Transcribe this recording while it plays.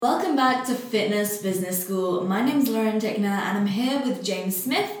back to Fitness Business School. My name's Lauren Tickner and I'm here with James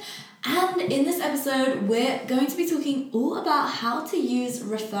Smith. And in this episode, we're going to be talking all about how to use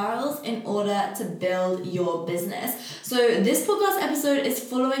referrals in order to build your business. So this podcast episode is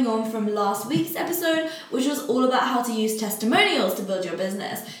following on from last week's episode, which was all about how to use testimonials to build your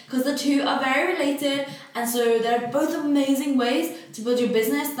business, because the two are very related. And so they're both amazing ways to build your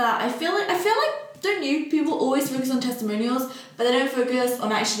business that I feel like, don't you? People always focus on testimonials, but they don't focus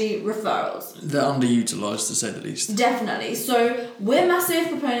on actually referrals. They're underutilized, to say the least. Definitely. So we're massive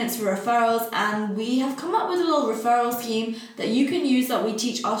proponents for referrals, and we have come up with a little referral scheme that you can use that we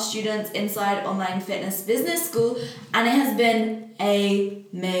teach our students inside Online Fitness Business School, and it has been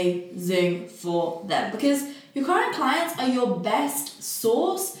amazing for them because your current clients are your best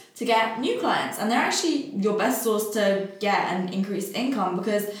source to get new clients, and they're actually your best source to get an increased income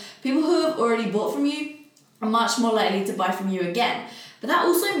because people who have already bought from you are much more likely to buy from you again. But that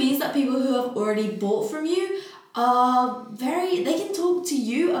also means that people who have already bought from you they can talk to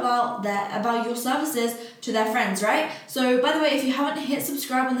you about your services to their friends, right? So by the way, if you haven't hit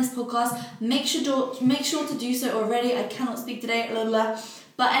subscribe on this podcast, make sure to do so already. I cannot speak today,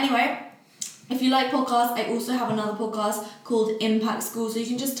 but anyway, if you like podcasts, I also have another podcast called Impact School, so you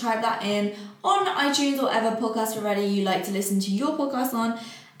can just type that in on iTunes or whatever podcast provider you like to listen to your podcast on,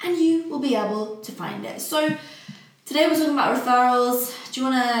 and you will be able to find it. So today we're talking about referrals. Do you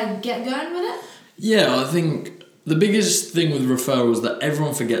want to get going with it? Yeah, I think the biggest thing with referrals that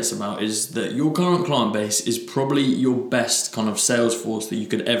everyone forgets about is that your current client base is probably your best kind of sales force that you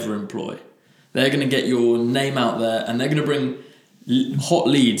could ever employ. They're going to get your name out there, and they're going to bring hot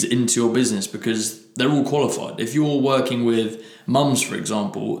leads into your business because they're all qualified. If you're working with mums, for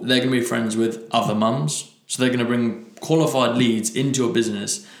example, they're going to be friends with other mums, so they're going to bring qualified leads into your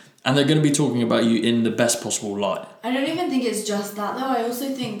business, and they're going to be talking about you in the best possible light. I don't even think it's just that though. I also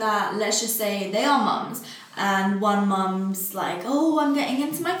think that, let's just say they are mums, and one mum's like, oh, I'm getting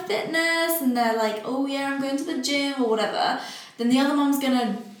into my fitness, and they're like, oh yeah, I'm going to the gym or whatever. Then the other mum's going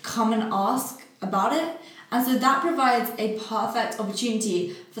to come and ask about it. And so that provides a perfect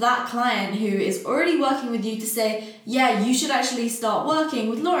opportunity for that client who is already working with you to say, yeah, you should actually start working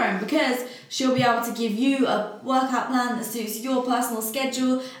with Lauren because she'll be able to give you a workout plan that suits your personal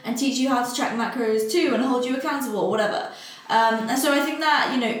schedule and teach you how to track macros too and hold you accountable or whatever. And so I think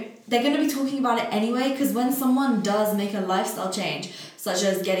that, they're going to be talking about it anyway, because when someone does make a lifestyle change, such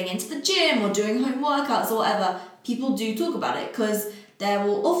as getting into the gym or doing home workouts or whatever, people do talk about it because there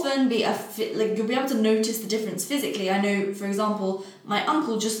will often be you'll be able to notice the difference physically. I know, for example, my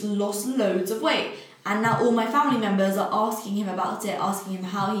uncle just lost loads of weight, and now all my family members are asking him about it, asking him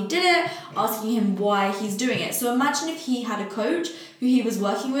how he did it, asking him why he's doing it. So imagine if he had a coach who he was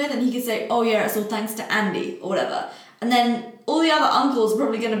working with and he could say, oh yeah, it's all thanks to Andy or whatever. And then all the other uncles are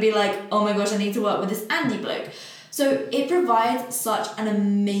probably going to be like, oh my gosh, I need to work with this Andy bloke. So it provides such an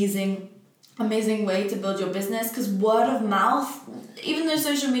amazing way to build your business, because word of mouth, even though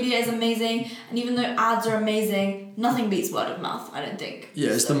social media is amazing and even though ads are amazing, nothing beats word of mouth, I don't think.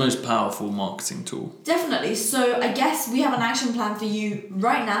 Yeah, it's the most powerful marketing tool. Definitely. So I guess we have an action plan for you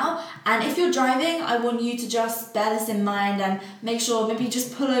right now, and if you're driving, I want you to just bear this in mind and make sure, maybe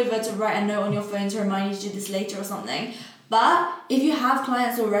just pull over to write a note on your phone to remind you to do this later or something. But if you have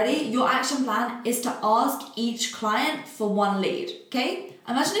clients already, your action plan is to ask each client for one lead, okay?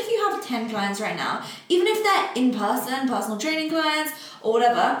 Imagine if you have 10 clients right now, even if they're in-person, personal training clients or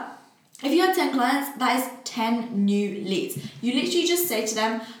whatever, if you had 10 clients, that is 10 new leads. You literally just say to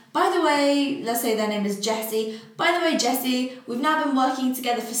them, by the way, let's say their name is Jessie. By the way, Jessie, we've now been working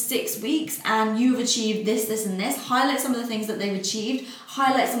together for 6 weeks and you've achieved this, this, and this. Highlight some of the things that they've achieved,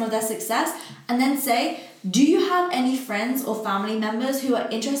 highlight some of their success, and then say, do you have any friends or family members who are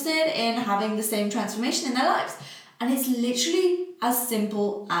interested in having the same transformation in their lives? And it's literally as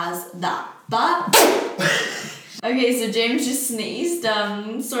simple as that. But okay, so James just sneezed.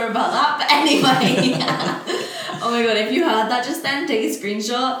 Sorry about that. But anyway, oh my god, if you heard that just then, take a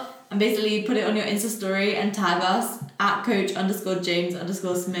screenshot and basically put it on your Insta story and tag us at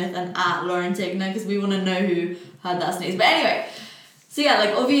coach_James_Smith and at Lauren Tickner, because we want to know who heard that sneeze. But anyway, so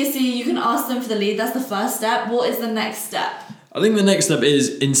yeah, obviously you can ask them for the lead. That's the first step. What is the next step? I think the next step is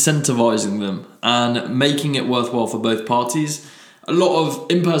incentivizing them and making it worthwhile for both parties. A lot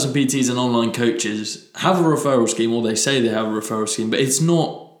of in-person PTs and online coaches have a referral scheme, or they say they have a referral scheme, but it's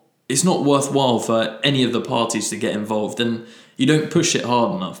not worthwhile for any of the parties to get involved, and you don't push it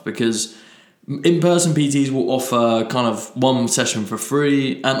hard enough, because in-person PTs will offer kind of one session for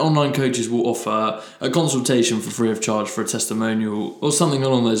free, and online coaches will offer a consultation for free of charge for a testimonial or something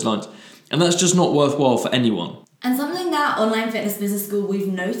along those lines. And that's just not worthwhile for anyone. And something that Online Fitness Business School we've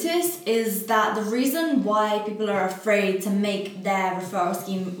noticed is that the reason why people are afraid to make their referral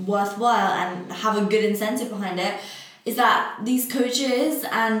scheme worthwhile and have a good incentive behind it is that these coaches,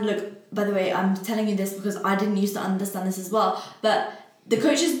 and look, by the way, I'm telling you this because I didn't used to understand this as well, but the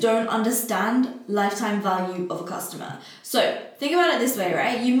coaches don't understand lifetime value of a customer. So think about it this way,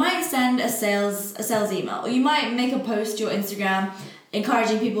 right? You might send a sales email, or you might make a post to your Instagram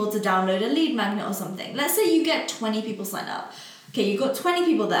encouraging people to download a lead magnet or something. Let's say you get 20 people sign up. Okay, you've got 20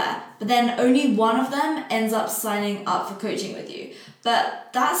 people there, but then only one of them ends up signing up for coaching with you. But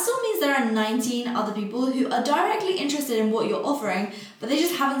that still means there are 19 other people who are directly interested in what you're offering, but they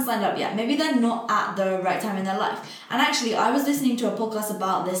just haven't signed up yet. Maybe they're not at the right time in their life. And actually, I was listening to a podcast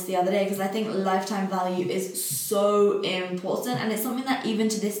about this the other day because I think lifetime value is so important, and it's something that even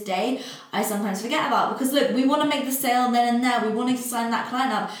to this day, I sometimes forget about. Because look, we want to make the sale then and there. We want to sign that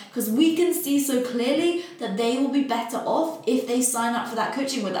client up because we can see so clearly that they will be better off if they sign up for that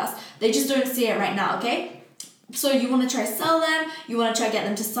coaching with us. They just don't see it right now, okay? So you want to try sell them, you want to try get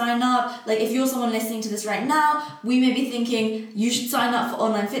them to sign up. Like if you're someone listening to this right now, we may be thinking you should sign up for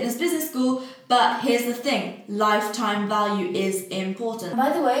Online Fitness Business School, but here's the thing, lifetime value is important.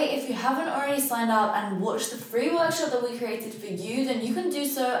 By the way, if you haven't already signed up and watched the free workshop that we created for you, then you can do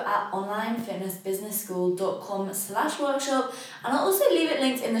so at onlinefitnessbusinessschool.com/workshop, and I'll also leave it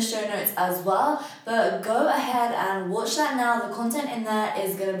linked in the show notes as well. But go ahead and watch that now. The content in there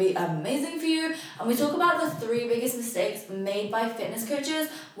is going to be amazing for you, and we talk about the 3 biggest mistakes made by fitness coaches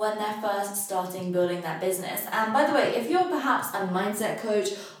when they're first starting building their business. And by the way, if you're perhaps a mindset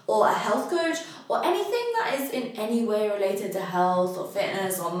coach or a health coach or anything that is in any way related to health or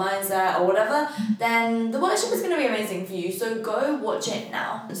fitness or mindset or whatever, then the workshop is going to be amazing for you. So go watch it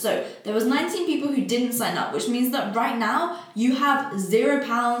now. So there was 19 people who didn't sign up, which means that right now you have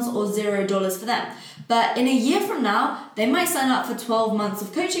 £0 or $0 for them. But in a year from now, they might sign up for 12 months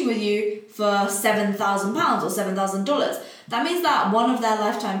of coaching with you for £7,000 or $7,000. That means that one of their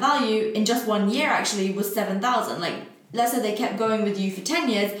lifetime value in just 1 year actually was 7,000. Like, let's say they kept going with you for 10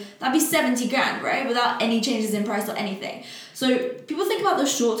 years, that'd be 70 grand, right? Without any changes in price or anything. So people think about the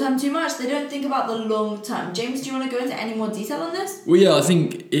short term too much. They don't think about the long term. James, do you want to go into any more detail on this? Well, yeah, I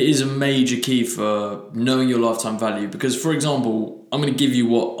think it is a major key for knowing your lifetime value because, for example, I'm going to give you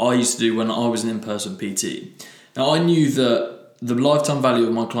what I used to do when I was an in-person PT. Now, I knew that the lifetime value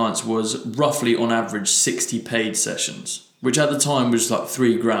of my clients was roughly on average 60 paid sessions, which at the time was like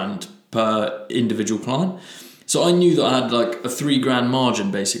 $3,000 per individual client. So I knew that I had like a $3,000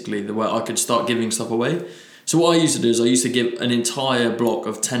 margin basically, where I could start giving stuff away. So what I used to do is I used to give an entire block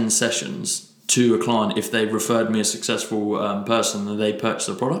of 10 sessions to a client if they referred me a successful person and they purchased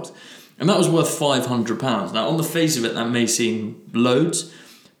the product. And that was worth £500. Now on the face of it, that may seem loads,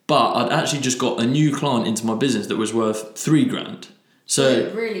 but I'd actually just got a new client into my business that was worth $3,000. So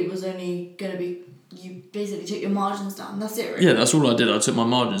it really was only going to be, you basically took your margins down. That's it, really. Yeah, that's all I did. I took my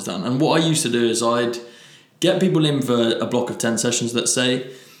margins down. And what I used to do is I'd get people in for a block of 10 sessions, let's say,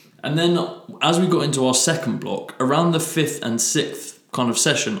 and then as we got into our second block, around the 5th and 6th kind of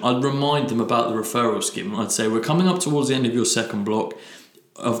session, I'd remind them about the referral scheme. I'd say, we're coming up towards the end of your second block.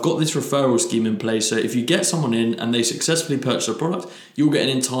 I've got this referral scheme in place, so if you get someone in and they successfully purchase a product, you'll get an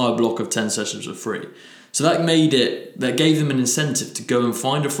entire block of 10 sessions for free. So that gave them an incentive to go and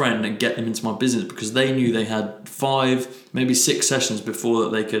find a friend and get them into my business because they knew they had 5, maybe 6 sessions before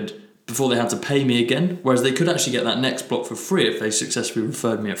they had to pay me again, whereas they could actually get that next block for free if they successfully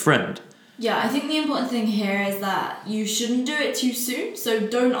referred me a friend. Yeah, I think the important thing here is that you shouldn't do it too soon. So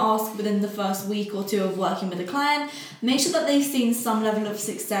don't ask within the first week or 2 of working with a client. Make sure that they've seen some level of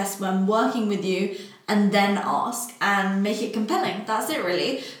success when working with you and then ask and make it compelling. That's it,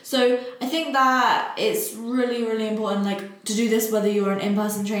 really. So I think that it's really, really important to do this whether you're an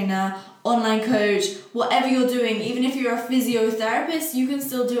in-person trainer, online coach, whatever you're doing. Even if you're a physiotherapist, you can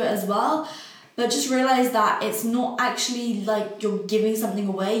still do it as well. But just realize that it's not actually like you're giving something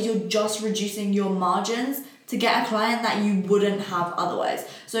away, you're just reducing your margins to get a client that you wouldn't have otherwise.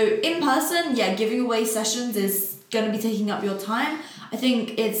 So in person, giving away sessions is going to be taking up your time. I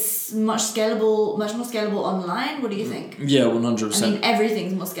think it's much more scalable online. What do you think? Yeah, 100%. I mean,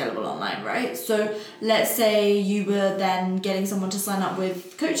 everything's more scalable online, right? So let's say you were then getting someone to sign up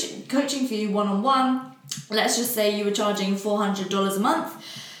with coaching for you one-on-one. Let's just say you were charging $400 a month.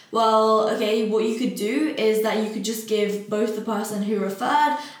 Well, okay, what you could do is that you could just give both the person who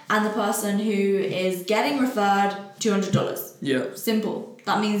referred and the person who is getting referred $200. Yeah. Simple.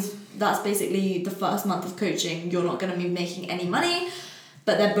 That means that's basically the first month of coaching. You're not going to be making any money,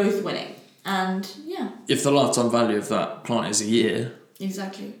 but they're both winning. And yeah. If the lifetime value of that client is a year.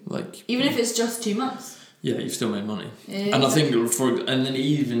 Exactly. Like. Even if it's just 2 months. Yeah, you've still made money. Yeah, and I think and then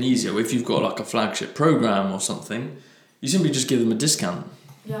even easier if you've got like a flagship program or something, you simply just give them a discount.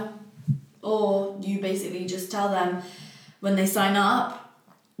 Yeah. Or you basically just tell them when they sign up,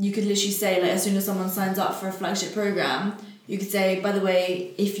 you could literally say, like, as soon as someone signs up for a flagship program, you could say, by the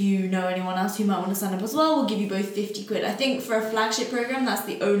way, if you know anyone else who might want to sign up as well, we'll give you both 50 quid. I think for a flagship program, that's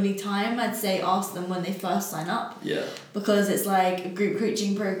the only time I'd say ask them when they first sign up. Yeah. Because it's like a group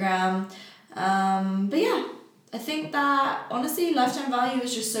coaching program. But yeah, I think that honestly, lifetime value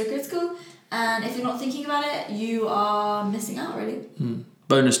is just so critical. And if you're not thinking about it, you are missing out, really.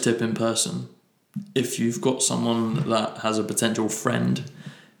 Bonus tip in person. If you've got someone that has a potential friend,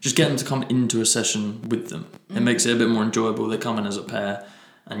 just get them to come into a session with them. It makes it a bit more enjoyable. They come in as a pair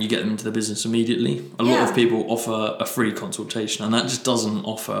and you get them into the business immediately. A lot of people offer a free consultation and that just doesn't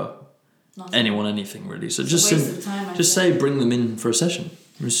offer anyone anything really. So just say bring them in for a session.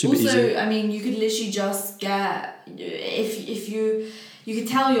 It's super easy. I mean, you could literally just get, if you could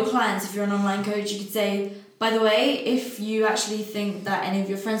tell your clients, if you're an online coach, you could say, by the way, if you actually think that any of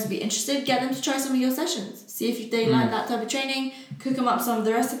your friends would be interested, get them to try some of your sessions. See if they like that type of training, cook them up some of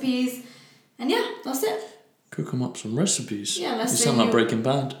the recipes, and yeah, that's it. Cook them up some recipes? Yeah, let's say you sound like Breaking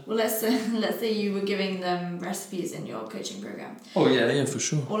Bad. Well, let's say you were giving them recipes in your coaching program. Oh yeah, for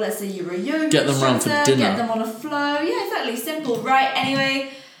sure. Or let's say you were a yoga Get them round for dinner. Get them on a flow. Yeah, exactly. Simple. Right,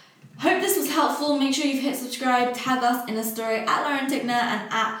 anyway, hope this was helpful. Make sure you've hit subscribe. Tag us in a story at Lauren Tickner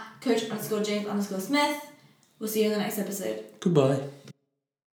and at Coach_James_Smith. We'll see you in the next episode. Goodbye.